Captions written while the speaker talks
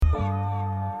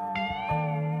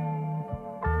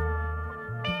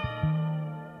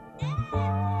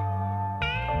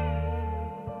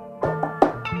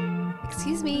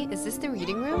Is this the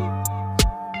reading room?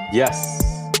 Yes,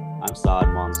 I'm Saad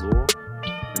Manzoor.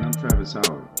 And I'm Travis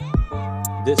Howard.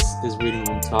 This is Reading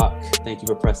Room Talk. Thank you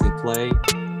for pressing play.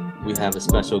 We have a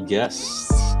special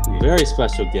guest, very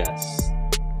special guest,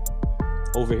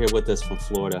 over here with us from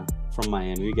Florida, from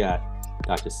Miami. We got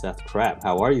Dr. Seth Crabb.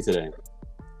 How are you today?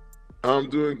 I'm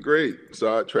doing great.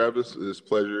 Saad, Travis, it's a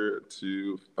pleasure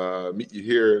to meet you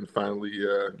here and finally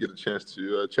get a chance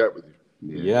to chat with you.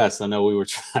 Yes, I know we were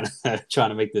trying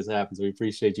to make this happen, so we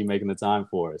appreciate you making the time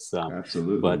for us.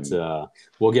 Absolutely. But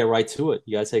we'll get right to it.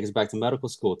 You guys take us back to medical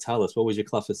school. Tell us, what was your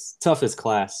toughest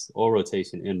class or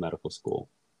rotation in medical school?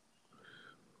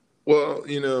 Well,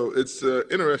 it's an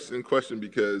interesting question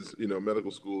because,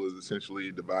 medical school is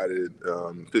essentially divided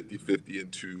 50-50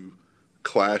 into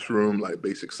classroom, like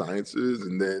basic sciences,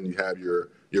 and then you have your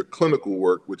clinical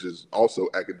work, which is also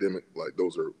academic, like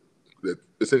those are that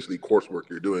essentially coursework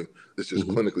you're doing that's just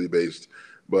clinically based.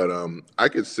 But I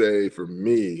could say for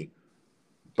me,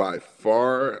 by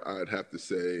far, I'd have to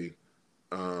say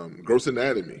gross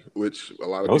anatomy, which a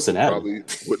lot of people probably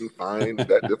wouldn't find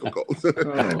that difficult.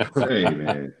 Oh, hey,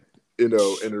 man. And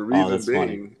the reason being,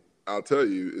 funny. I'll tell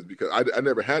you, is because I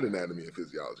never had anatomy and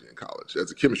physiology in college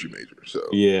as a chemistry major. So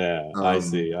yeah, I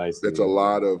see. That's a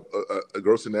lot of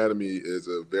gross anatomy is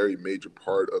a very major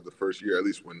part of the first year, at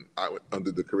least when I went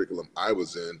under the curriculum I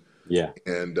was in. Yeah,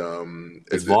 and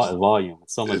it's volume.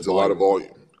 It's so much. It's a lot of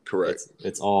volume. Correct.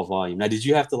 It's all volume. Now, did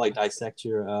you have to dissect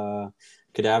your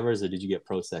cadavers, or did you get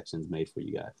pro sections made for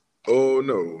you guys? Oh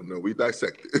no, we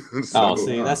dissected.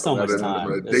 See, that's so much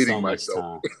time. I'm dating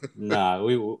myself. Nah, I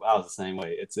was the same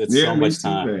way. It's so much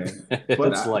time.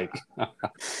 But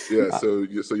it's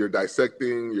so you're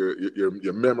dissecting,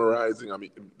 you're memorizing. I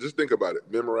mean, just think about it,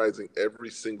 memorizing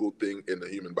every single thing in the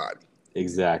human body.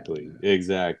 Exactly.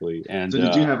 And so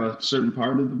did you have a certain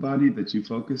part of the body that you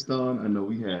focused on? I know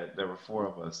there were four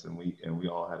of us, and we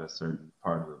all had a certain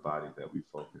part of the body that we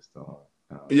focused on.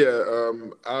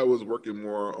 I was working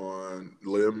more on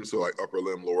limbs, so like upper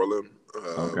limb, lower limb.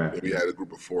 Okay. And we had a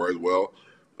group of four as well.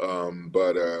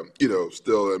 But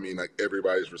still, I mean, like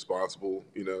everybody's responsible.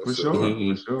 For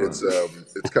sure.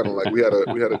 It's kind of like we had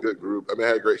a good group. I mean,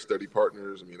 I had great study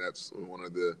partners. I mean, that's one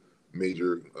of the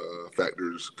major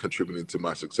factors contributing to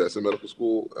my success in medical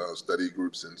school. Study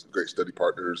groups and great study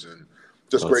partners and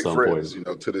just great friends,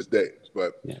 to this day.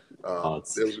 But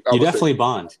you definitely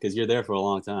bond because you're there for a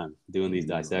long time doing these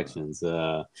dissections.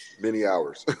 Many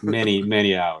hours.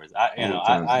 many hours.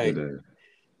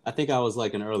 I think I was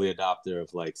like an early adopter of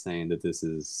saying that this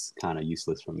is kind of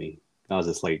useless for me. I was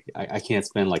just like, I can't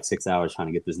spend 6 hours trying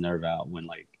to get this nerve out when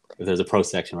if there's a pro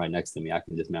section right next to me, I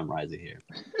can just memorize it here.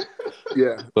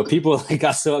 Yeah. But people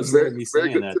got so upset at me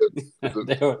saying that.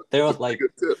 They were like,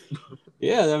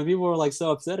 yeah, people were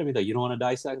so upset at me that you don't want to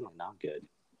dissect. I'm like, no, I'm good.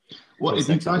 Well, if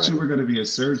you thought you were going to be a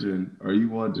surgeon or you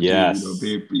wanted to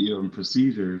be in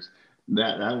procedures,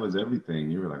 that was everything.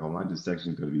 You were like, oh, my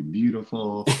dissection is going to be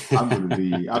beautiful. I'm going to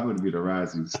be the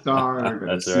rising star. I'm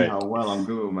going to see how well I'm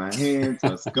doing with my hands.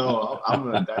 Let's go. I'm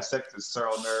going to dissect the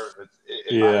sural nerve.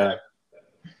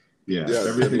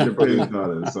 Everything depends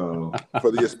on it. So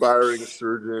for the aspiring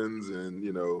surgeons and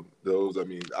those, I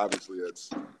mean, obviously that's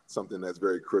something that's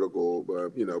very critical.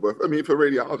 But I mean for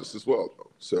radiologists as well.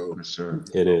 Though. So for sure,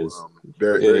 it is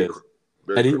very.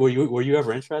 Were you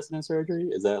ever interested in surgery?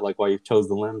 Is that why you chose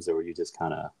the limbs, or were you just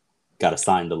kind of got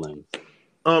assigned the limbs?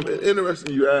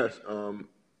 Interesting you asked.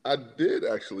 I did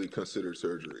actually consider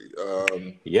surgery.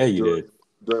 You did.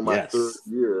 During my third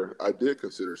year, I did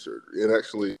consider surgery, and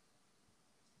actually.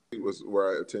 It was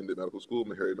where I attended medical school,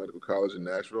 Meharry Medical College in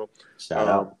Nashville. Shout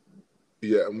out.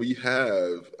 Yeah, and we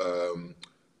have,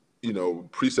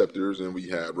 preceptors and we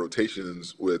have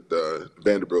rotations with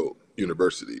Vanderbilt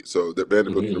University. So the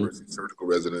Vanderbilt University surgical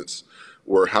residents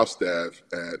were house staff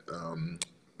at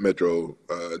Metro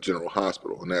General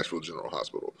Hospital, Nashville General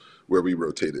Hospital, where we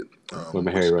rotated. Where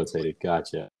Meharry rotated,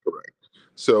 gotcha. Correct.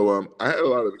 So I had a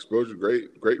lot of exposure,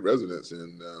 great residents,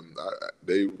 and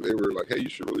they were like, "Hey, you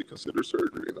should really consider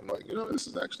surgery." And I'm like, this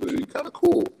is actually kind of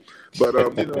cool. But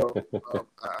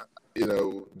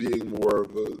being more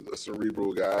of a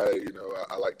cerebral guy,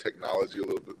 I like technology a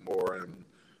little bit more. And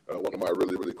one of my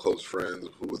really, really close friends,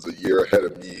 who was a year ahead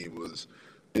of me, was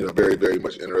very, very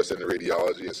much interested in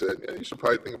radiology, and said, "Yeah, you should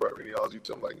probably think about radiology."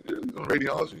 So I'm like, "You're doing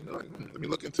radiology? Let me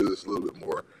look into this a little bit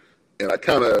more." And I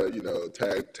kind of,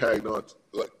 tagged on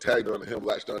to him,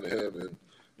 latched on to him, and,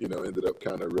 ended up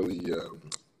kind of really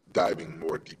diving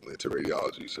more deeply into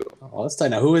radiology. So, let's tell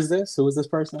you now, who is this? Who is this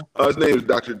person? His name is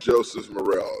Dr. Joseph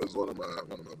Morrell. He's one of my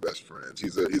best friends.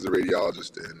 He's a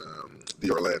radiologist in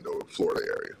the Orlando, Florida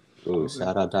area. Ooh,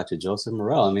 shout out Dr. Joseph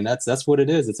Morrell. I mean, that's what it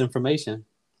is. It's information.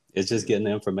 It's just getting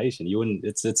the information. You wouldn't.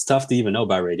 It's tough to even know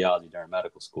about radiology during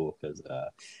medical school because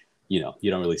you know,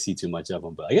 you don't really see too much of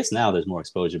them. But I guess now there's more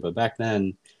exposure. But back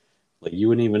then, like you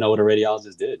wouldn't even know what a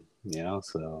radiologist did. You know,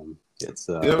 so it's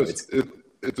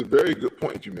it's a very good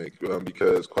point you make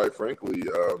because quite frankly,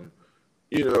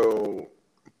 you know,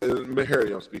 and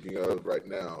Meharry I'm speaking of right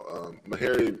now.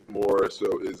 Meharry more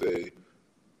so is a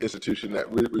institution that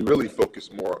we really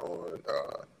focus more on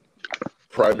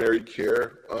primary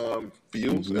care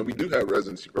fields, and we do have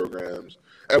residency programs.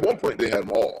 At one point, they had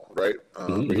them all, right?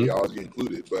 Radiology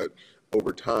included, but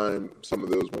over time, some of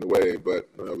those went away. But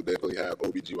we definitely have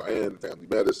OBGYN, family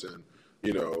medicine,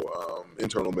 you know,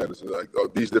 internal medicine. Like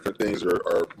these different things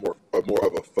are more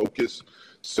of a focus.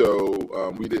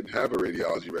 So we didn't have a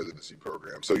radiology residency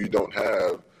program. So you don't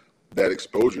have that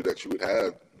exposure that you would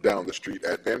have down the street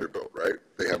at Vanderbilt, right?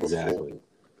 They have a full,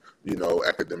 you know,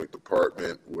 academic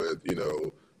department with, you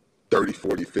know, 30,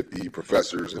 40, 50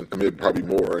 professors and maybe probably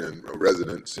more and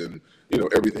residents and, you know,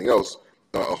 everything else,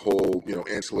 a whole, you know,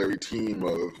 ancillary team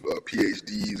of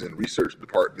PhDs and research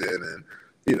department. And,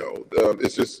 you know,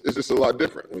 it's just a lot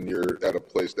different when you're at a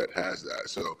place that has that.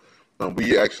 So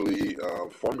we actually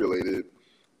formulated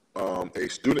a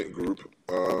student group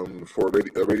for a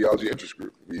radiology interest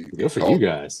group. Good for you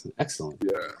guys. Excellent.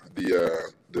 Yeah,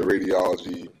 the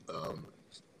radiology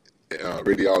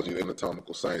Radiology and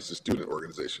Anatomical Sciences Student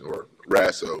Organization, or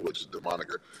RASO, which is the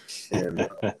moniker. And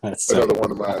another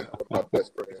one of my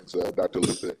best friends, Dr.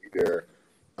 Luther Adair,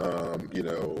 you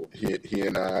know, he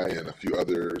and I and a few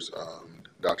others,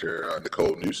 Dr.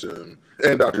 Nicole Newsom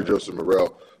and Dr. Joseph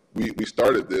Morrell, we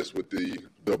started this with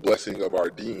the blessing of our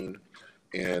dean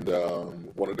and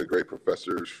one of the great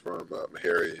professors from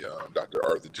Meharry, Dr.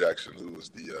 Arthur Jackson, who was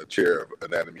the chair of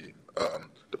anatomy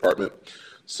department.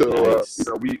 So nice. You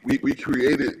know, we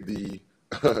created the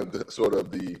sort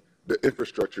of the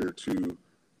infrastructure to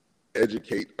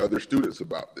educate other students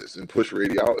about this and push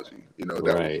radiology. You know,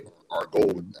 that was our goal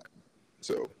with that.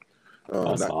 So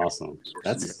that's awesome.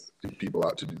 That's people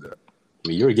out to do that. I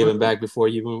mean, you were giving back before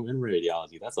you went in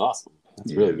radiology. That's awesome.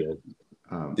 That's really good.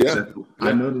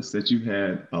 I noticed that you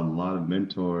had a lot of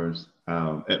mentors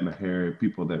at Meharry,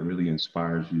 people that really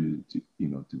inspires you to, you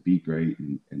know, to be great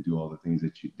and do all the things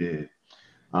that you did.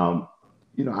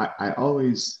 You know, I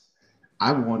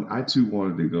too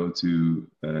wanted to go to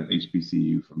an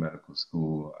HBCU for medical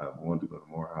school. I wanted to go to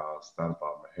Morehouse, thought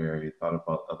about Meharry, thought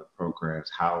about other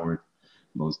programs, Howard,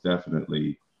 most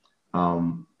definitely.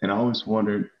 And I always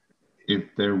wondered if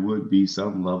there would be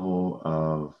some level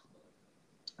of,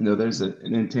 you know, there's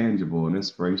an intangible, an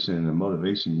inspiration and a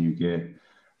motivation you get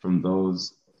from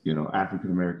those, you know,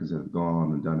 African Americans that have gone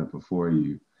on and done it before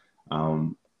you.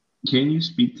 Can you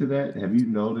speak to that? Have you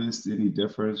noticed any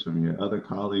difference from your other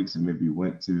colleagues who maybe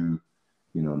went to,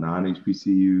 you know,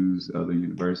 non-HBCUs, other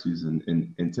universities,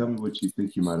 and tell me what you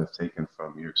think you might have taken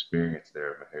from your experience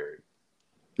there at Meharry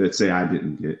that say I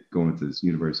didn't get going to this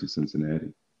University of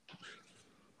Cincinnati?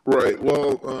 Right.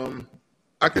 Well,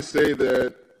 I could say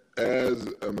that as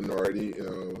a minority, you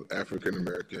know, African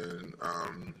American,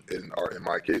 in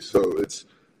my case, so it's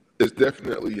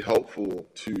definitely helpful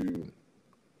to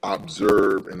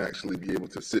observe and actually be able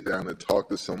to sit down and talk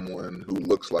to someone who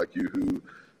looks like you, who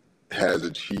has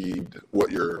achieved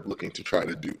what you're looking to try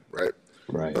to do, right?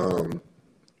 Right.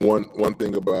 One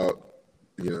thing about,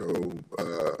 you know,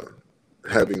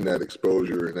 having that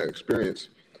exposure and that experience,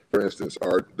 for instance,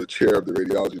 the chair of the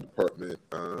radiology department,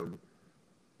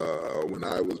 when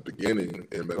I was beginning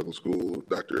in medical school,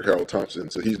 Dr. Harold Thompson,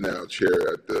 so he's now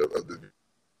chair of the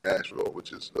Asheville,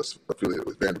 which is affiliated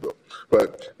with Vanderbilt.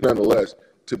 But nonetheless,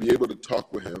 to be able to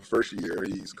talk with him first year,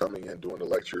 he's coming in doing a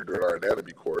lecture during our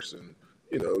anatomy course, and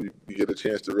you know, you get a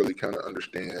chance to really kind of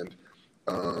understand,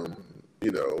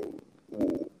 you know,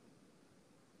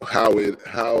 how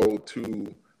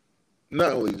to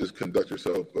not only just conduct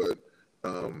yourself, but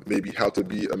maybe how to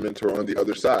be a mentor on the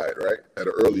other side, right, at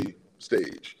an early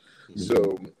stage.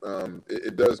 So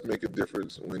it does make a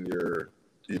difference when you're,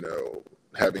 you know,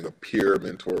 having a peer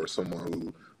mentor or someone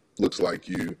who looks like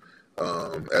you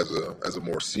as a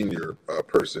more senior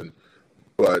person.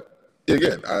 But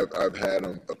again, I've had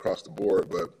them across the board,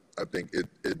 but I think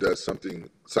it does something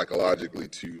psychologically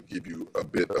to give you a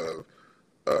bit of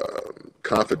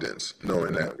confidence,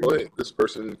 knowing that, well, hey, this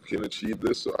person can achieve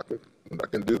this, so I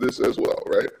can do this as well,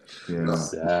 right? Yeah,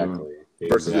 exactly.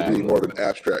 Versus it being more of an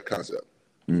abstract concept.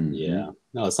 Mm-hmm. Yeah,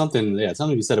 no, it's something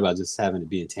to be said about just having to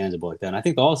be intangible like that. And I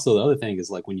think also the other thing is,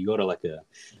 like, when you go to like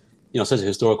such a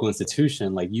historical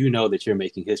institution, like, you know that you're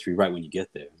making history right when you get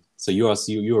there. So you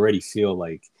already feel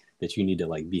like that you need to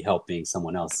like be helping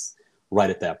someone else right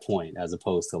at that point, as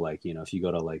opposed to like, you know, if you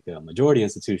go to like a majority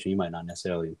institution, you might not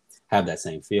necessarily have that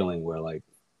same feeling where like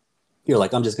you're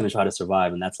like, I'm just going to try to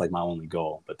survive, and that's like my only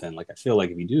goal. But then like I feel like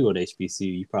if you do go to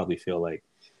HBCU, you probably feel like,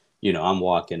 you know, I'm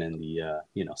walking in the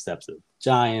you know, steps of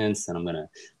giants, and I'm going to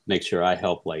make sure I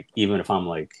help, like, even if I'm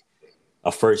like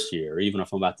a first year, or even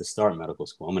if I'm about to start medical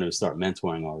school, I'm going to start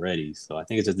mentoring already. So I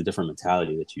think it's just a different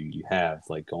mentality that you have,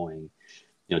 like, going,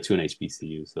 you know, to an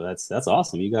HBCU. So that's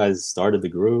awesome. You guys started the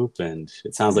group, and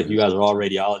it sounds like you guys are all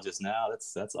radiologists now.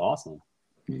 That's awesome.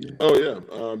 Oh yeah,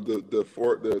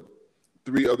 the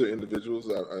three other individuals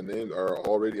I named are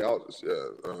all radiologists.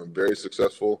 Yeah, very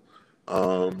successful.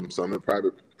 Some in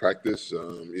private practice,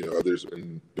 you know, others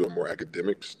in doing more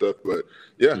academic stuff. But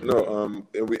yeah, no,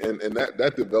 and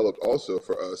that developed also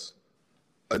for us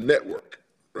a network,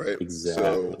 right?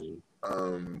 Exactly.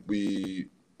 So we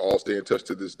all stay in touch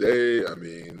to this day. I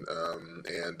mean,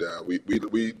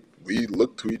 we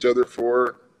look to each other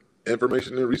for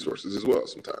information and resources as well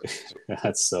sometimes. So.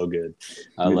 That's so good.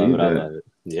 I love it.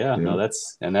 Yeah, no,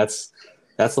 that's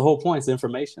the whole point, is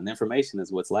information. The information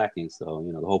is what's lacking. So,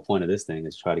 you know, the whole point of this thing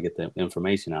is try to get the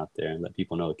information out there and let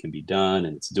people know it can be done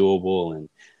and it's doable. And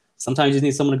sometimes you just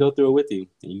need someone to go through it with you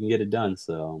and you can get it done.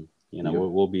 So, you know,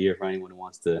 we'll be here for anyone who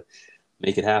wants to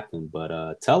make it happen.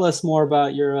 But tell us more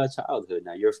about your childhood.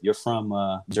 Now, you're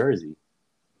from Jersey.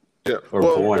 Yeah. Or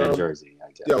born in Jersey, I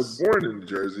guess. Yeah, I was born in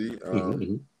Jersey.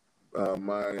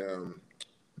 My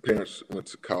parents went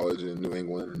to college in New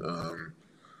England.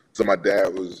 So my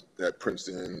dad was at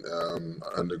Princeton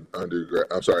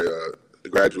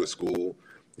graduate school,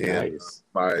 and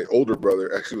my older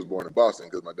brother actually was born in Boston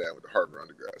because my dad went to Harvard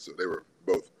undergrad. So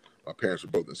my parents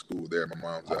were both in school there. My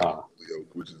mom's at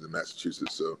Holyoke, which is in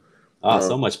Massachusetts. So.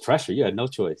 So much pressure. You had no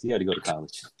choice. You had to go to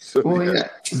college. So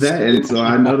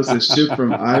I noticed a shift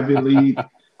from Ivy League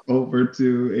over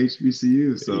to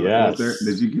HBCU. So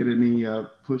did you get any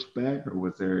pushback, or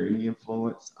was there any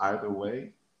influence either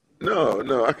way? No.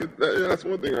 That's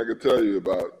one thing I could tell you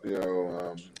about. You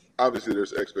know, obviously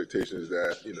there's expectations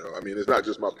that, you know. I mean, it's not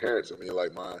just my parents. I mean,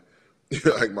 like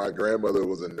my grandmother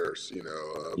was a nurse. You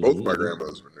know, both of my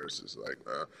grandmothers were nurses. Like,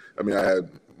 I mean, I had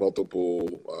multiple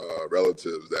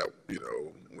relatives that, you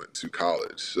know, went to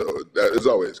college. So that is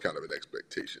always kind of an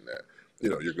expectation that, you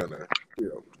know, you're gonna, you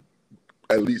know,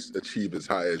 at least achieve as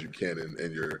high as you can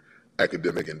in your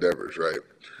academic endeavors, right?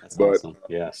 That's awesome.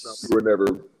 Yes. We were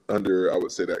never under, I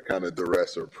would say, that kind of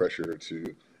duress or pressure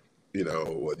to, you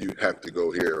know, well, you have to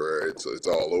go here or it's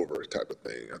all over type of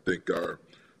thing. I think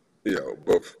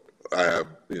I have,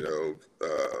 you know,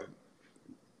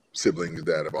 siblings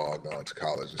that have all gone to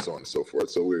college and so on and so forth.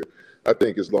 So I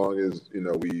think as long as, you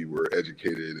know, we were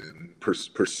educated and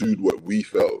pursued what we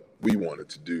felt we wanted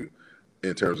to do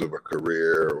in terms of a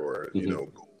career or, you know,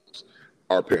 goals,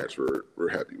 our parents were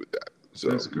happy with that. So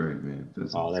that's great, man.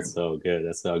 That's so good.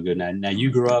 That's so good. Now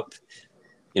you grew up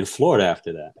in Florida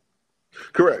after that.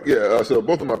 Correct. Yeah. So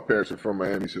both of my parents are from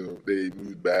Miami, so they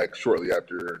moved back shortly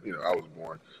after, you know, I was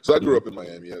born. So I grew up in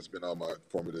Miami. I spent all my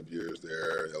formative years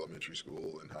there, elementary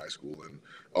school and high school and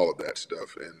all of that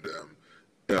stuff.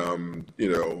 And,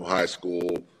 you know, high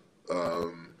school,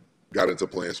 got into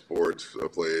playing sports. I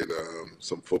played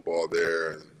some football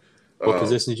there. And, what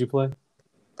position did you play?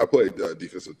 I played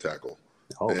defensive tackle.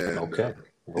 Oh, okay.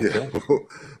 Yeah,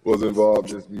 was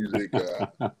involved in music.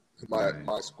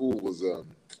 My school was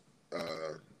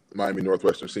Miami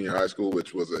Northwestern Senior High School,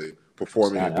 which was a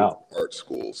performing and arts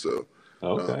school. So I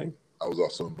was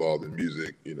also involved in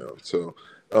music, you know. So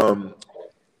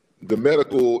the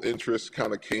medical interest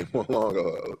kind of came along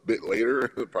a bit later,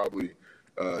 probably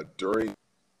during.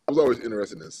 I was always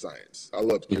interested in science. I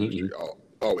loved chemistry.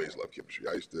 I always loved chemistry.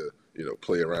 I used to, you know,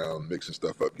 play around, mixing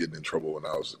stuff up, getting in trouble when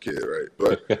I was a kid, right?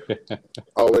 But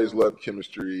I always loved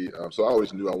chemistry. So I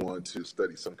always knew I wanted to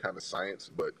study some kind of science,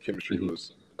 but chemistry I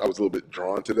was a little bit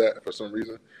drawn to that for some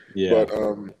reason. Yeah.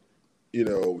 But, you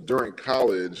know, during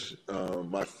college,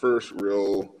 my first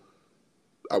real,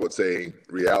 I would say,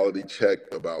 reality check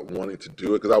about wanting to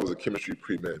do it, because I was a chemistry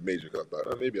pre-med major, because I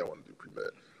thought, maybe I want to do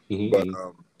pre-med. But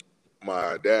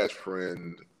my dad's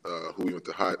friend, who we went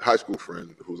to high school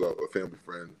friend, who's a family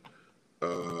friend,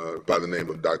 by the name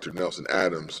of Dr. Nelson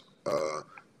Adams.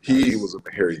 He was a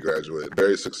Meharry graduate,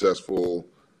 very successful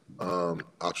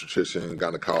obstetrician,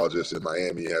 gynecologist in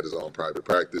Miami. He had his own private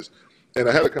practice. And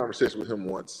I had a conversation with him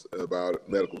once about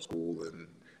medical school, and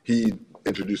he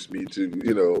introduced me to,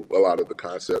 you know, a lot of the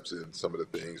concepts and some of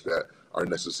the things that are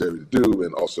necessary to do,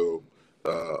 and also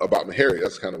about Meharry.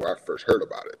 That's kind of where I first heard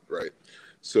about it, right?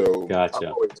 So Gotcha. I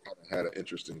always kind of had an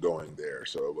interest in going there,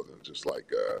 so it wasn't just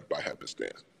like by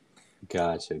happenstance.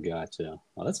 Gotcha.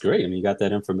 Well, that's great. I mean, you got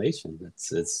that information.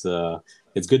 It's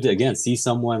good to again see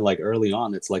someone like early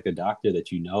on that's like a doctor that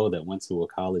that went to a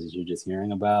college that you're just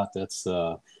hearing about. That's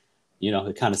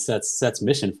it kind of sets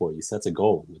mission for you, sets a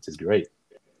goal, which is great.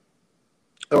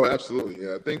 Oh, absolutely.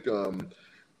 Yeah, I think I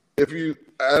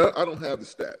don't have the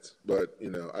stats, but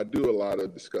I do a lot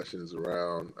of discussions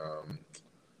around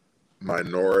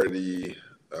minority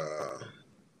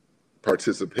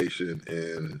participation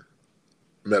in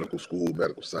medical school,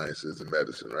 medical sciences, and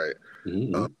medicine, right?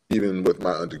 Mm-hmm. Even with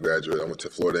my undergraduate, I went to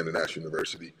Florida International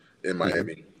University in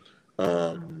Miami.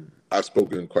 I've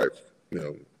spoken quite,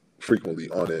 frequently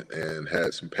on it and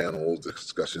had some panels,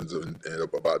 discussions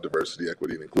about diversity,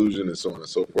 equity, and inclusion, and so on and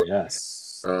so forth.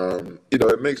 Yes.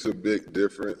 It makes a big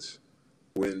difference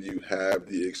when you have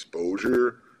the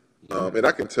exposure, and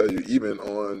I can tell you, even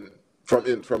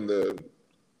from the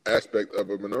aspect of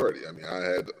a minority. I mean, I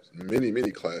had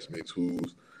many classmates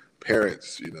whose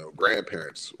parents,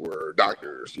 grandparents were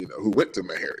doctors, who went to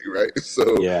Meharry, right?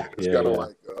 So it's kind of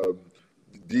like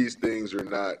these things are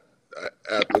not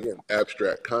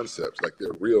abstract concepts. Like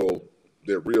they're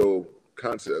real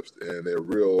concepts, and they're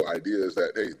real ideas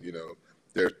that, hey,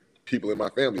 there's people in my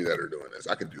family that are doing this.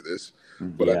 I can do this.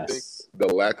 But I think the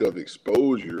lack of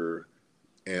exposure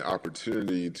and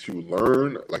opportunity to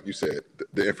learn, like you said,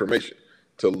 the information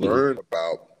to learn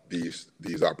about these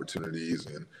opportunities,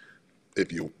 and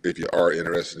if you are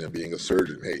interested in being a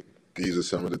surgeon, hey, these are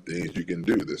some of the things you can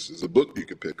do. This is a book you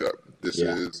can pick up. This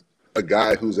is a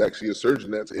guy who's actually a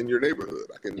surgeon that's in your neighborhood.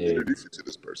 I can introduce you to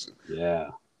this person.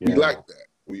 We lack that.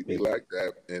 We lack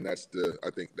that, and I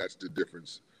think that's the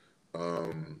difference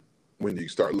when you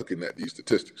start looking at these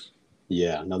statistics.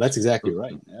 Yeah, no, that's exactly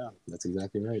right. Yeah, that's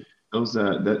exactly right.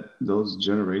 Those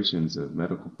generations of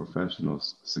medical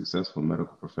professionals, successful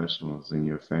medical professionals in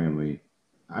your family,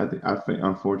 I think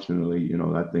unfortunately,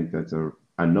 I think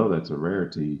I know that's a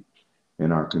rarity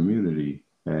in our community,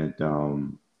 and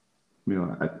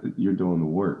you're doing the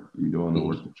work. You're doing the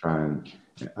work to try and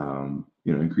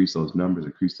increase those numbers,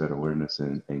 increase that awareness,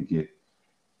 and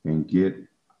get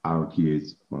our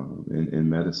kids in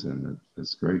medicine.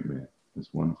 That's great, man. It's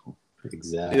wonderful.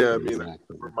 Exactly. Yeah, I mean,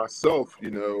 for myself,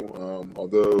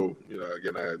 although,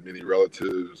 again, I had many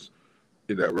relatives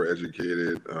that were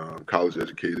educated, college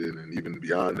educated, and even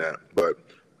beyond that. But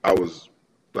I was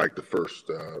like the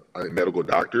first, medical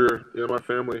doctor in my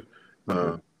family.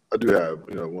 I do have,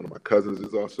 one of my cousins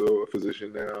is also a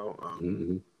physician now.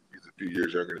 He's a few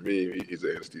years younger than me. He's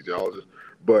an anesthesiologist.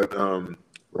 But,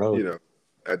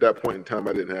 at that point in time,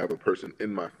 I didn't have a person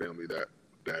in my family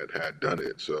that had done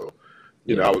it. So,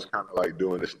 I was kind of like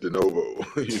doing this de novo.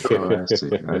 I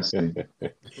see.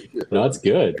 No, it's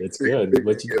good. It's good.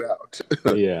 But get out.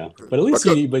 But at least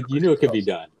you knew it could be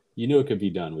done. You knew it could be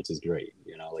done, which is great.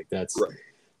 Like that's. Right.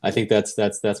 I think that's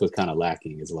what's kind of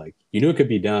lacking is like you knew it could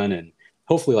be done, and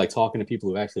hopefully, like talking to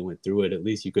people who actually went through it, at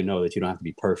least you could know that you don't have to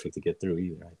be perfect to get through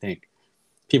either. I think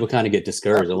people kind of get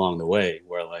discouraged along the way,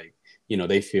 where like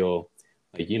they feel.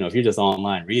 Like, if you're just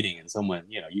online reading and someone,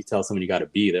 you tell someone you got a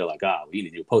B, they're like, we need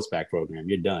to do a post-bac program.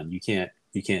 You're done. You can't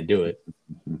do it.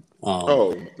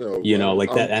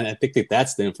 That. And I think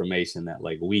that's the information that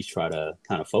like we try to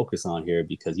kind of focus on here,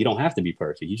 because you don't have to be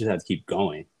perfect. You just have to keep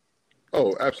going.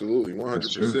 Oh, absolutely.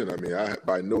 100%. I mean, I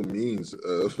by no means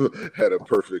had a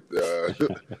perfect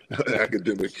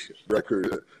academic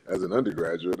record as an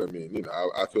undergraduate. I mean,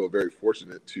 I feel very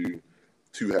fortunate to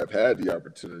have had the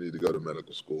opportunity to go to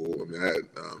medical school. I mean, I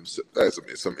had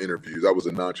some interviews. I was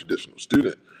a non-traditional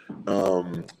student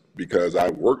because I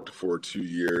worked for 2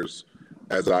 years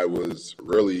as I was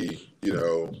really,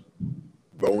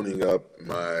 boning up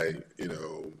my,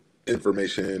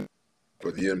 information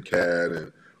for the MCAT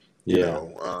and,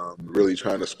 really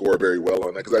trying to score very well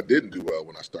on that, because I didn't do well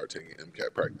when I started taking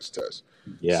MCAT practice tests.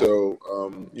 Yeah. So,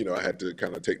 I had to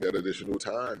kind of take that additional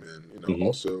time and,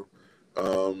 also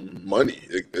money.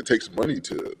 It takes money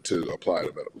to apply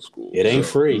to medical school. It ain't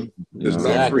free. It's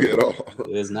not free at all.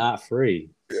 It is not free.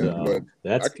 Yeah, but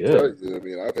that's good. Tell you, I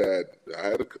mean, I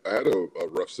had a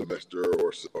rough semester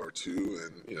or two,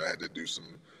 and I had to do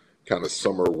some kind of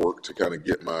summer work to kind of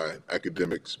get my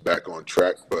academics back on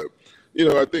track. But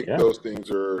I think those things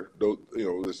are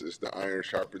this is the iron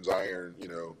sharpens iron.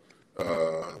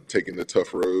 Taking the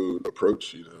tough road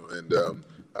approach. And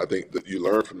I think that you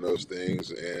learn from those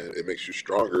things, and it makes you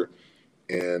stronger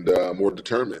and more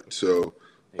determined. So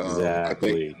I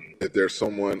think if there's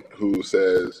someone who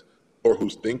says or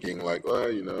who's thinking like,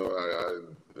 well,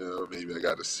 maybe I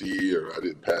got a C or I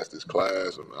didn't pass this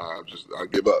class, and I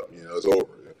give up. It's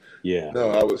over. Yeah.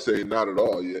 No, I would say not at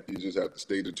all. You just have to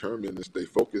stay determined and stay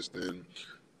focused, and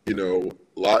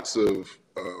lots of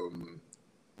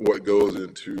what goes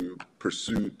into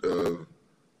pursuit of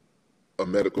a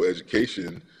medical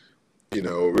education,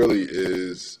 really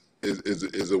is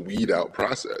a weed out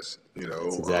process.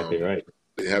 That's exactly right.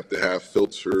 They have to have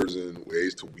filters and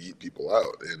ways to weed people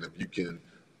out, and if you can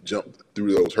jump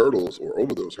through those hurdles or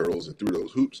over those hurdles and through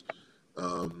those hoops,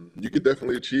 you could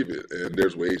definitely achieve it. And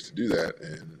there's ways to do that.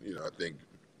 And I think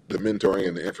the mentoring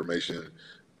and the information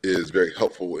is very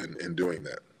helpful in doing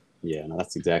that. Yeah, no,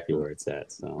 that's exactly where it's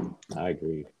at. So I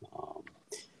agree. I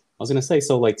was gonna say,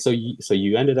 so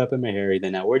you ended up in Meharry.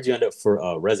 Then now, where'd you end up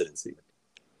for residency?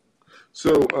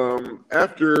 So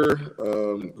after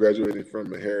graduating from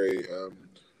Meharry,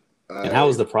 and how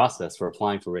was the process for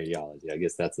applying for radiology? I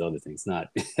guess that's the other thing. It's not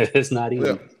easy.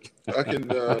 Yeah, I can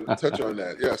touch on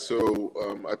that. Yeah, so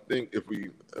I think if we,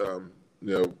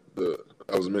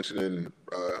 I was mentioning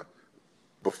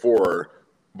before,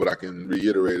 but I can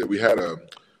reiterate it. We had a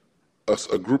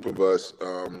group of us.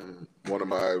 One of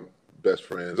my best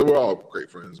friends, we're all great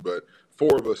friends, but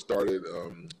 4 of us started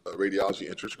a radiology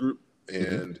interest group,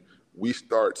 and we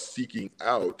start seeking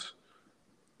out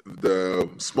the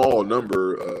small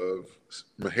number of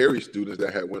Meharry students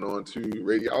that had went on to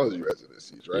radiology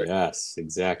residencies, right? Yes,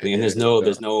 exactly. And there's no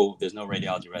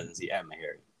radiology residency at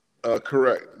Meharry.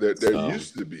 Correct. There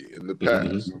used to be in the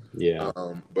past. Yeah.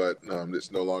 But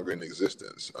it's no longer in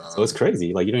existence. So it's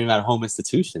crazy. Like, you don't even have a home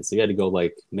institution. So you had to go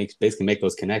basically make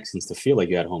those connections to feel like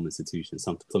you had a home institution,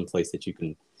 some place that you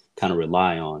can kind of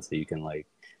rely on, so you can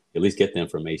at least get the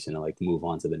information and move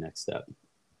on to the next step.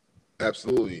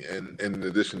 Absolutely. And in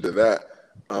addition to that,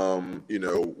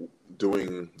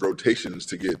 doing rotations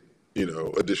to get,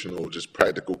 additional just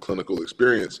practical clinical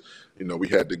experience, we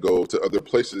had to go to other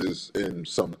places in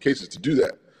some cases to do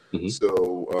that.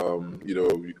 So,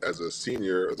 as a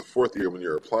senior or the 4th year, when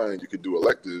you're applying, you could do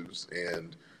electives,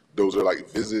 and those are like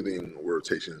visiting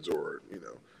rotations, or,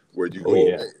 where you go,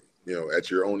 at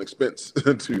your own expense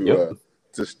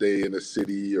to stay in a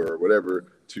city or whatever,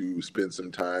 to spend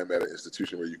some time at an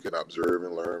institution where you can observe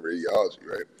and learn radiology,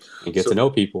 right? And get to know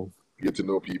people. Get to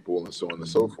know people, and so on and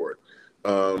so forth.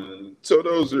 So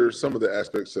those are some of the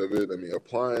aspects of it. I mean,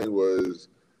 applying was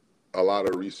a lot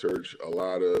of research, a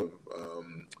lot of,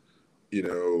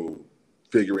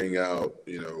 figuring out,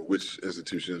 which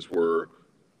institutions were,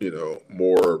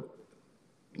 more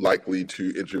likely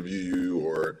to interview you,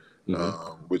 or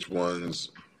which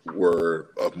ones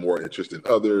were of more interest than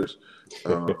others.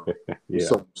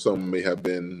 Some may have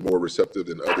been more receptive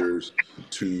than others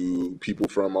to people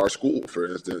from our school. For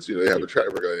instance, they have a track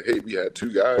record. Like, hey, we had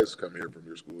 2 guys come here from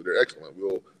your school. They're excellent.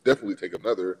 We'll definitely take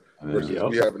another. Versus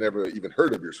we haven't ever even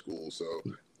heard of your school. So,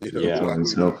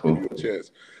 it's helpful. Give you a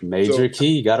chance. Major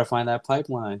key. You got to find that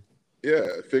pipeline. Yeah,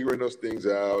 figuring those things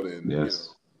out. And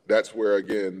that's where,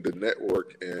 again, the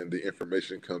network and the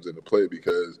information comes into play,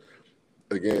 because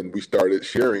again, we started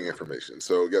sharing information.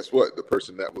 So guess what? The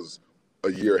person that was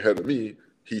a year ahead of me,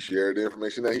 he shared the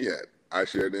information that he had. I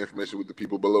shared the information with the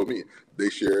people below me. They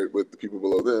shared with the people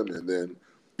below them. And then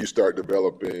you start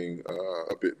developing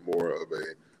a bit more of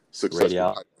a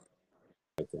successful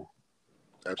pipeline.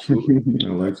 Absolutely. I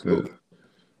like that.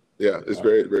 Yeah, it's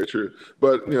very, very true.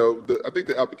 But, I think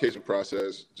the application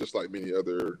process, just like many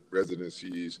other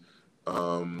residencies,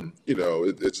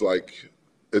 it's like,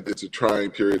 it's a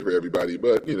trying period for everybody,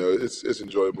 but it's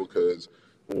enjoyable, because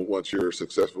once you're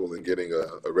successful in getting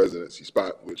a residency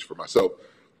spot, which for myself,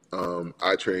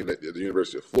 I trained at the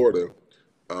University of Florida,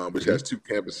 which has 2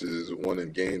 campuses, one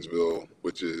in Gainesville,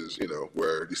 which is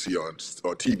where you see on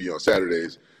TV on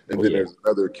Saturdays, and then there's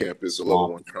another campus, a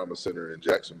level 1 trauma center in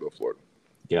Jacksonville, Florida.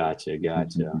 Gotcha.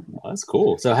 Well, that's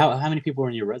cool. So how many people were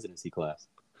in your residency class?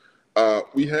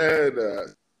 We had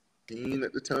 16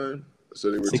 at the time. So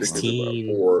they were 16. Taking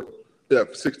about 4. Yeah,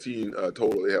 16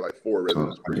 total. They had 4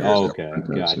 residents. Oh,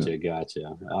 okay.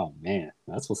 Gotcha. Oh man,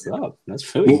 that's what's up.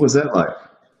 That's really. What was that like?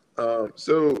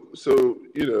 So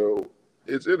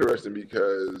it's interesting,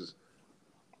 because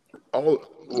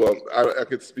I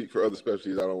could speak for other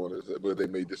specialties. I don't want to say, but they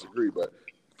may disagree. But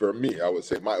for me, I would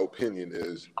say my opinion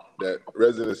is that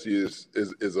residency is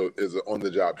a on the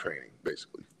job training,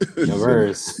 basically.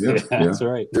 That's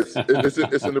right.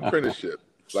 It's an apprenticeship.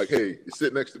 Like, hey, you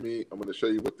sit next to me, I'm going to show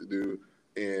you what to do,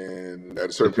 and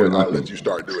at a certain point, I'll let you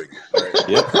start doing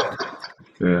it.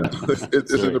 Right?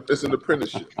 It's an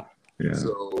apprenticeship. Yeah.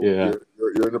 So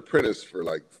you're an apprentice for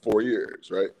 4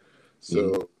 years, right?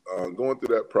 So going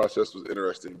through that process was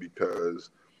interesting, because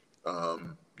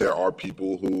there are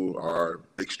people who are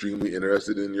extremely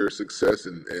interested in your success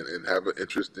and have an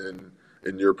interest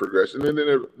in your progression, and then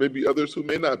there may be others who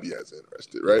may not be as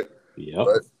interested, right? Yeah.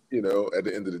 But at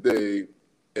the end of the day,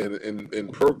 in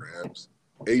programs,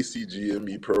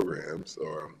 ACGME programs,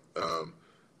 or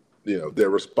they're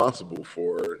responsible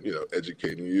for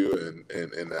educating you and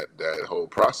that whole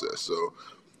process. So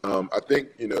I think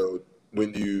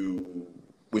when you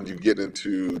get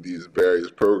into these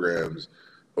various programs,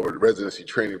 or residency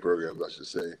training programs, I should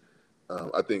say,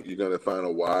 I think you're going to find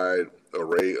a wide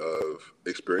array of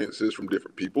experiences from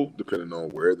different people, depending on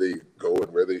where they go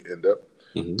and where they end up.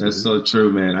 That's so true,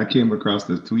 man. I came across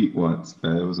this tweet once.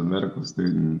 It was a medical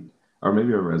student, or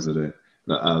maybe a resident.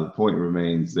 The point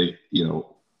remains, the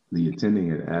attending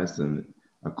had asked them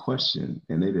a question,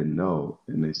 and they didn't know,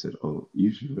 and they said, "Oh,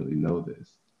 you should really know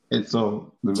this." And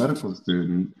so the medical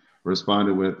student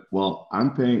responded with, "Well,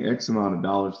 I'm paying X amount of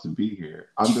dollars to be here.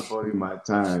 I'm devoting my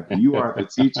time. You are the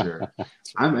teacher.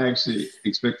 I'm actually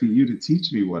expecting you to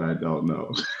teach me what I don't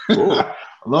know." They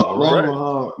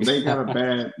got a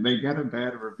bad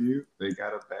review. They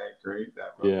got a bad grade,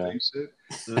 that rotation.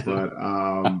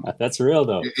 But that's real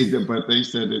though. But they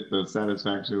said that the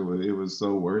satisfaction it was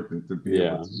so worth it to be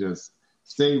able to just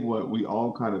say what we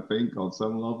all kind of think on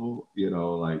some level,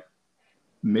 like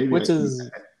maybe you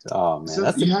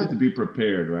have to be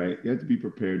prepared, right? You have to be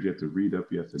prepared. You have to read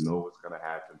up. You have to know what's going to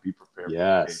happen. Be prepared.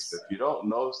 Yes. If you don't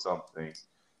know something,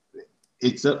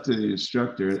 it's up to the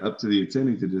instructor, up to the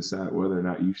attending to decide whether or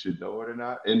not you should know it or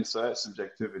not. And so that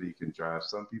subjectivity can drive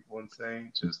some people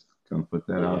insane. Just gonna put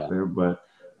that out there. But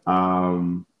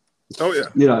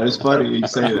it's funny you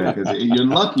say that, because you're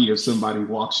lucky if somebody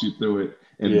walks you through it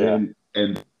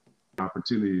and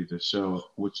opportunity to show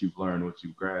what you've learned, what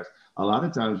you've grasped. A lot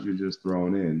of times you're just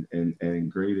thrown in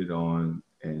and graded on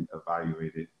and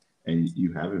evaluated, and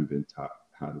you haven't been taught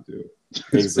how to do it.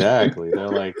 Exactly.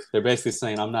 They're basically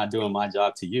saying, I'm not doing my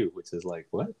job to you, which is like,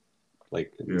 what?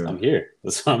 I'm here.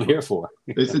 That's what I'm here for.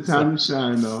 It's a time to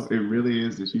shine, though. It really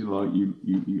is. If you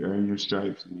earn your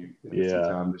stripes, and it's a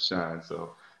time to shine.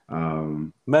 So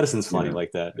medicine's funny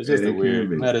like that. It's just a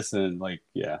weird medicine.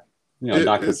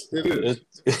 Doctors.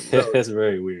 It's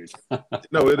very weird.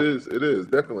 No, it is. It is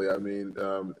definitely. I mean,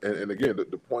 and again,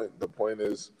 the point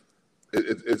is,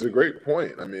 it's a great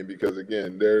point. I mean, because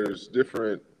again, there's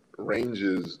different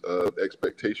ranges of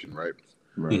expectation, right?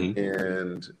 Right.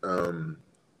 And I'm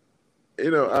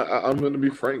going to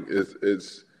be frank.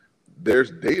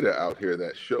 There's data out here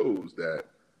that shows that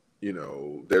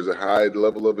there's a high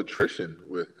level of attrition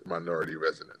with minority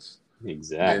residents.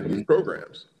 Exactly. In these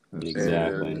programs.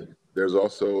 Exactly. And there's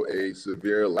also a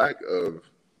severe lack of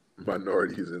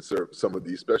minorities in some of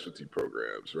these specialty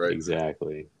programs, right?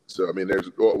 Exactly. So, I mean,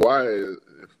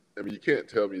 you can't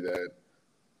tell me that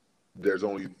there's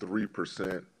only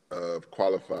 3% of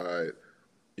qualified,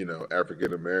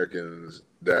 African Americans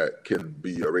that can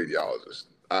be a radiologist.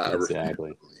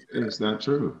 Exactly. It's not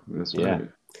true. That's right.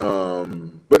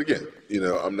 But again,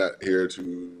 I'm not here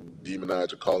to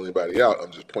demonize or call anybody out.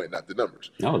 I'm just pointing out the numbers.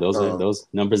 No, those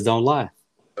numbers don't lie.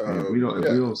 If we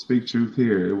don't speak truth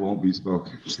here, it won't be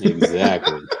spoken.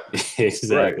 Exactly.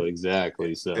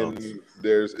 Exactly. So, and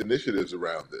there's initiatives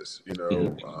around this.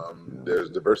 There's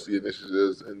diversity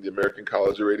initiatives in the American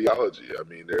College of Radiology. I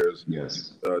mean, there's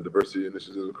diversity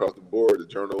initiatives across the board. The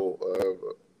Journal of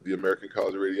the American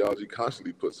College of Radiology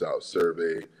constantly puts out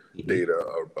survey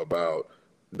data about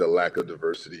the lack of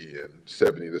diversity, and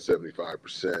 70 to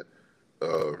 75%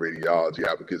 of radiology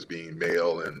applicants being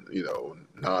male, and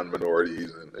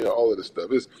non-minorities, and all of this stuff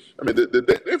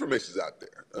the information is out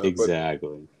there.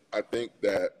 Exactly. But I think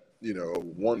that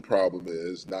one problem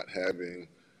is not having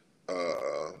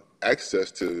access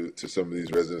to some of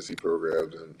these residency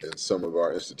programs in some of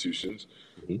our institutions.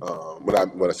 When I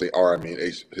say our, I mean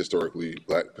historically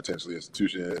Black potentially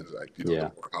institutions like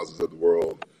the Houses of the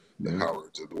World, the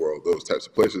Howards of the world, those types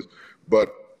of places,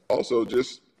 but also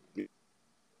just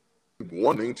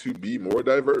wanting to be more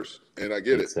diverse. And I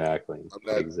get it. Exactly.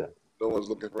 No one's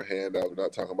looking for handouts. We're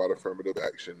not talking about affirmative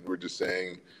action. We're just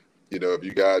saying, if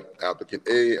you got applicant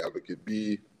A, applicant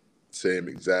B, same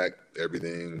exact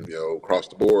everything, across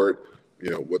the board,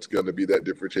 what's going to be that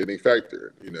differentiating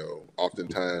factor?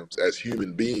 Oftentimes as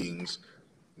human beings,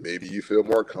 maybe you feel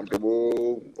more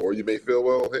comfortable, or you may feel,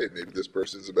 well, hey, maybe this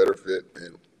person's a better fit.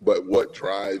 But what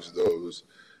drives those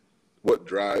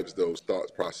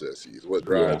thought processes? What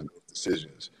drives those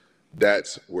decisions?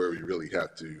 That's where we really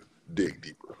have to dig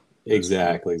deeper.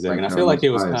 Exactly. And I feel like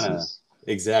it was kind of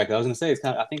exactly. I was going to say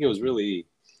I think it was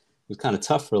kind of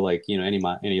tough for any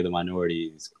of the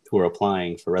minorities who are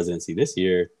applying for residency this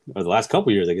year, or the last couple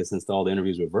of years, I guess, since all the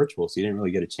interviews were virtual. So you didn't really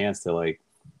get a chance to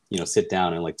sit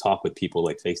down and talk with people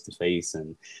face to face,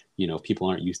 and people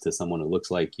aren't used to someone who looks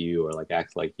like you or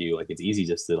acts like you. It's easy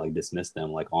just to dismiss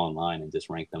them online and just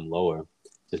rank them lower,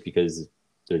 just because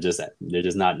they're just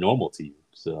not normal to you.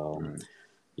 So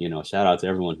shout out to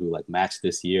everyone who like matched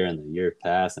this year and the year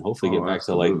past, and hopefully get back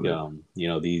absolutely. to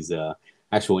like, these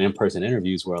actual in-person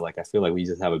interviews where like I feel like we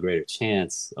just have a greater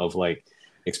chance of like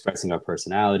expressing our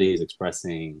personalities,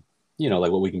 expressing,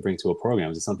 like what we can bring to a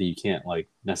program. It's something you can't like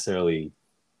necessarily,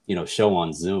 show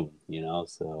on Zoom,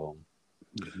 so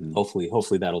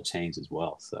hopefully that'll change as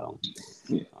well. So,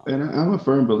 yeah. And I'm a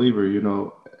firm believer,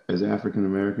 as African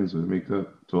Americans, we make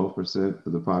up 12%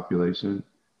 of the population.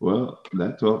 Well,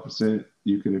 that 12%,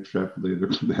 you can extrapolate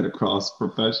that across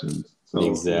professions. So,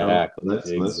 exactly.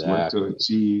 let's work to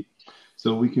achieve,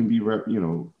 so we can be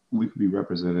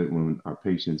represented when our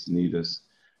patients need us.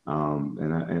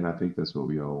 And I think that's what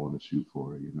we all want to shoot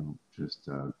for, just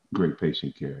great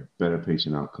patient care, better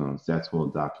patient outcomes. That's well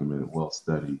documented, well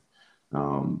studied.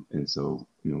 And so,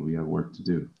 we have work to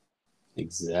do.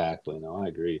 Exactly. No, I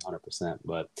agree 100%.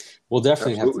 But we'll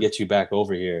definitely have to get you back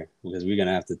over here because we're going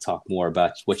to have to talk more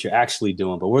about what you're actually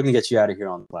doing. But we're going to get you out of here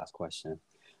on the last question.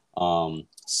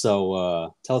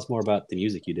 So tell us more about the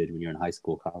music you did when you were in high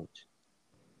school, college.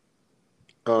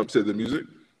 To the music?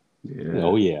 Yeah.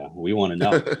 Oh, yeah. We want to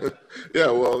know.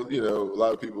 Yeah, well, a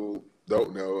lot of people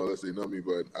don't know unless they know me.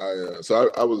 But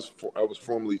I was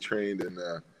formally trained in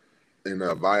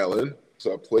violin.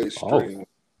 So I played string.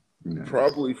 Nice.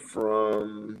 Probably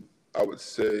from, I would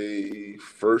say,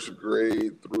 first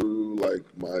grade through like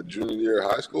my junior year of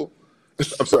high school.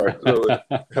 I'm sorry.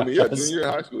 Junior year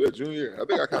of high school. Yeah, junior year. I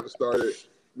think I kind of started,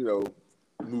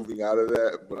 moving out of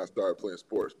that when I started playing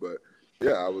sports. But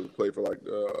yeah, I was playing for like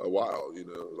a while,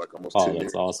 like almost 10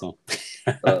 years. Oh, that's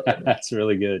awesome. That's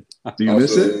really good. Do you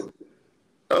miss it?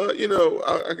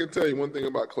 I can tell you one thing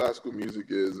about classical music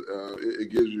is it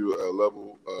gives you a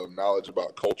level of knowledge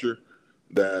about culture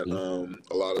that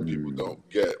a lot of people don't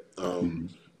get. And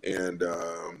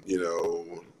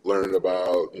learning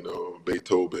about,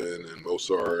 Beethoven and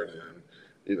Mozart and,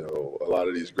 a lot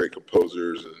of these great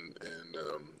composers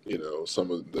and some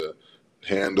of the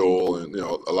Handel and,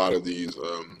 a lot of these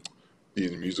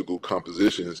musical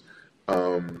compositions,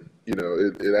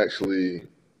 it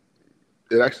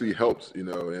actually helps,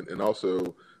 and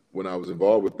also when I was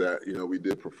involved with that, we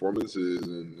did performances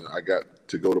and I got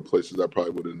to go to places I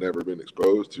probably would have never been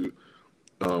exposed to.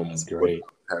 That's great.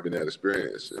 Having that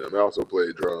experience. I also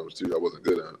played drums too. I wasn't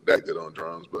that good on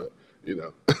drums, but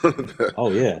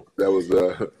oh yeah. That was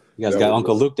you guys got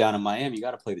Uncle Luke down in Miami. You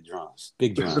got to play the drums.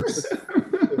 Big drums.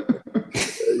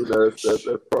 That's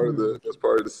part of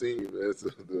the scene.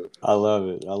 I love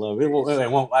it.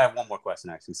 Well, I have one more question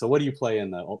actually. So, what do you play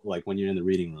when you're in the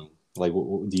reading room? Like,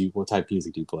 what type of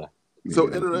music do you play?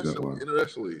 So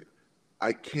interestingly,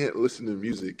 I can't listen to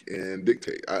music and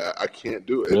dictate. I can't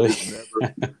do it. Really?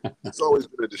 It's always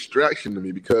been a distraction to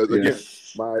me because again,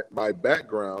 my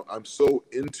background, I'm so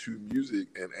into music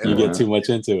and you get too much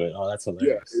into it. Oh, that's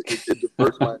hilarious. Yeah, it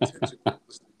diverts my attention to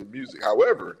listening to music.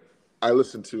 However, I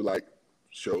listen to like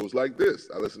shows like this.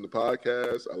 I listen to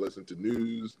podcasts. I listen to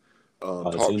news.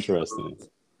 That's interesting.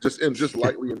 Shows, just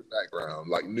lightly in the background,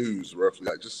 like news, roughly,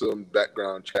 like just some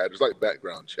background chatter. It's like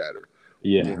background chatter.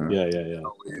 Yeah.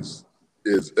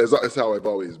 It's how I've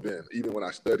always been. Even when I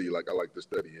study, like I like to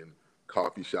study in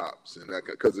coffee shops and that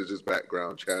because it's just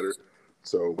background chatter.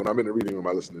 So when I'm in the reading room,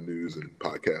 I listen to news and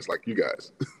podcasts like you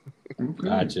guys.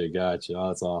 Gotcha. Oh,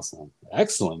 that's awesome.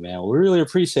 Excellent, man. We really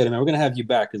appreciate it, man. We're going to have you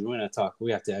back because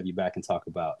we have to have you back and talk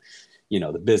about,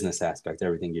 the business aspect,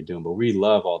 everything you're doing. But we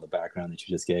love all the background that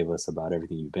you just gave us about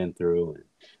everything you've been through and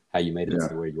how you made it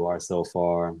to where you are so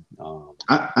far.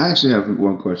 I actually have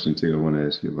one question too I want to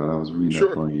ask you about. I was reading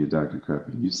up on you, Dr.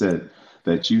 Kreppen. You said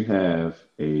that you have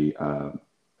a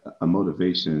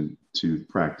motivation to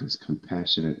practice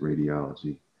compassionate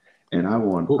radiology. And I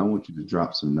want you to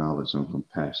drop some knowledge on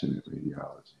compassionate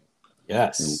radiology.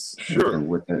 Yes. And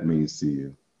what that means to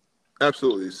you.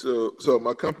 Absolutely. So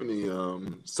my company,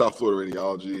 South Florida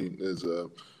Radiology, is a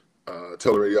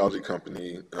teleradiology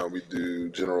company. We do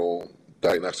general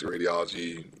diagnostic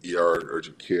radiology, ER,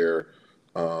 urgent care,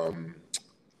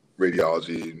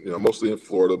 radiology, mostly in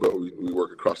Florida, but we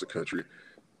work across the country.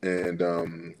 And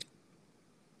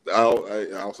I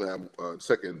also have a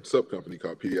second sub-company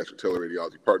called Pediatric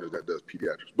Teleradiology Partners that does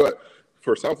pediatrics. But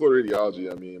for South Florida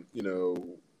Radiology, I mean,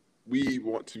 we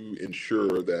want to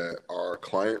ensure that our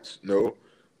clients know,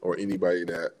 or anybody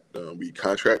that we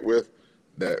contract with,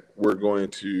 that we're going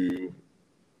to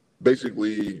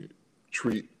basically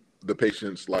treat the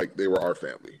patients like they were our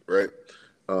family, right?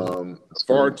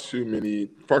 Far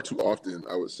too often,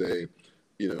 I would say,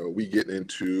 we get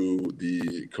into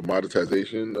the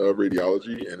commoditization of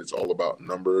radiology, and it's all about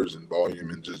numbers and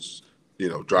volume and just,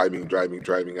 driving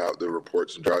out the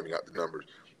reports and driving out the numbers.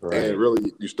 Right. And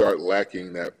really, you start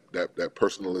lacking that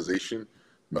personalization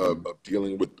of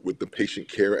dealing with the patient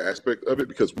care aspect of it,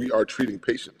 because we are treating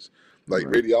patients. Like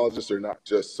radiologists are not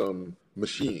just some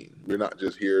machine. We're not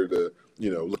just here to,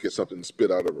 look at something and spit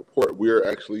out a report. We're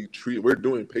actually we're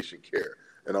doing patient care.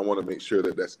 And I want to make sure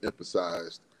that that's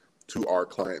emphasized to our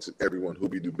clients and everyone who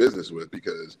we do business with,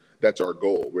 because that's our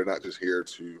goal. We're not just here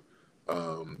to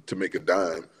make a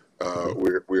dime.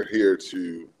 We're here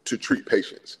to treat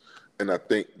patients. And I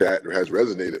think that has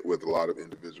resonated with a lot of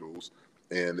individuals,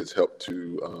 and it's helped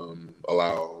to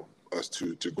allow us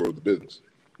to grow the business.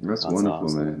 That's wonderful,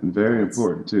 awesome, man. And very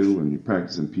important too. When you're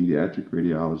practicing pediatric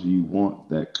radiology, you want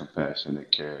that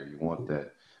compassionate care. You want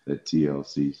that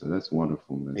TLC. So that's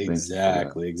wonderful, man.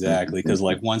 Exactly. Because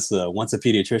like once a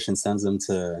pediatrician sends them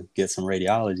to get some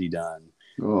radiology done,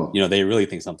 they really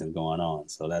think something's going on.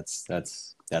 So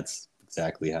that's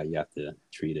exactly how you have to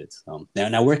treat it.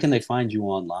 Now where can they find you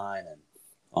online and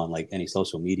on like any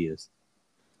social medias?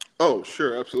 Oh,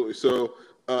 sure, absolutely. So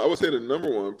I would say the number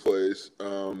one place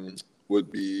would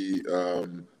be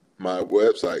my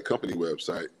website, company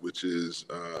website, which is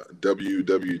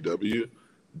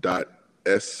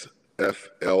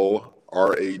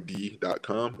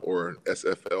www.sflrad.com or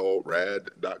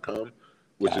sflrad.com,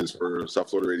 which is for South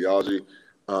Florida Radiology.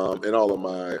 And all of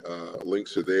my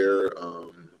links are there.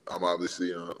 I'm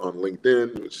obviously on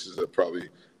LinkedIn, which is probably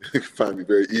you can find me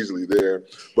very easily there.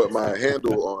 But my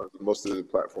handle on most of the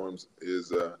platforms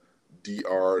is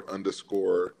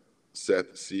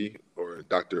Dr._Seth C or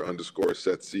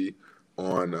Dr._Seth C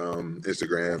on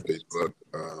Instagram, Facebook,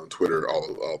 Twitter,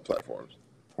 all platforms.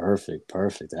 Perfect.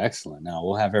 Excellent. Now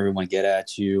we'll have everyone get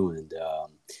at you, and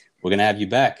we're going to have you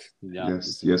back.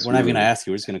 Yes. We're not even going to ask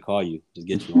you. We're just going to call you. Just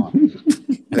get you on.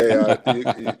 Hey,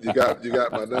 you got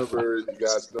my number. You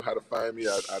guys know how to find me.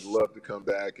 I'd love to come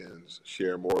back and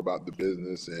share more about the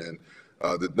business and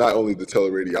not only the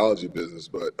teleradiology business,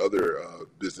 but other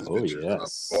business ventures that I'm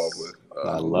involved with.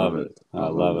 I love it. I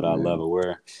love it.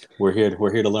 We're here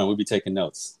to learn. We'll be taking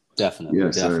notes.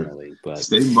 Definitely. Sir. But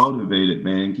stay motivated,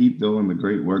 man. Keep doing the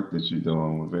great work that you're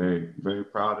doing. We're very, very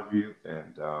proud of you,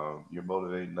 and you're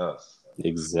motivating us.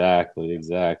 Exactly.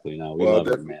 No, we love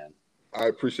it, man. I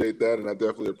appreciate that, and I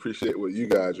definitely appreciate what you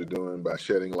guys are doing by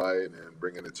shedding light and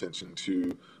bringing attention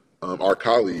to our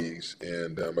colleagues.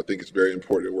 And I think it's very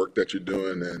important work that you're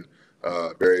doing, and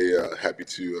very happy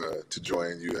to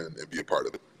join you and be a part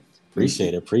of it.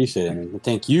 Appreciate it. And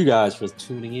thank you guys for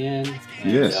tuning in.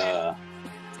 And, yes.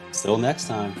 Till next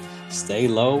time, stay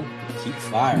low, keep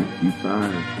firing. Keep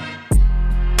firing.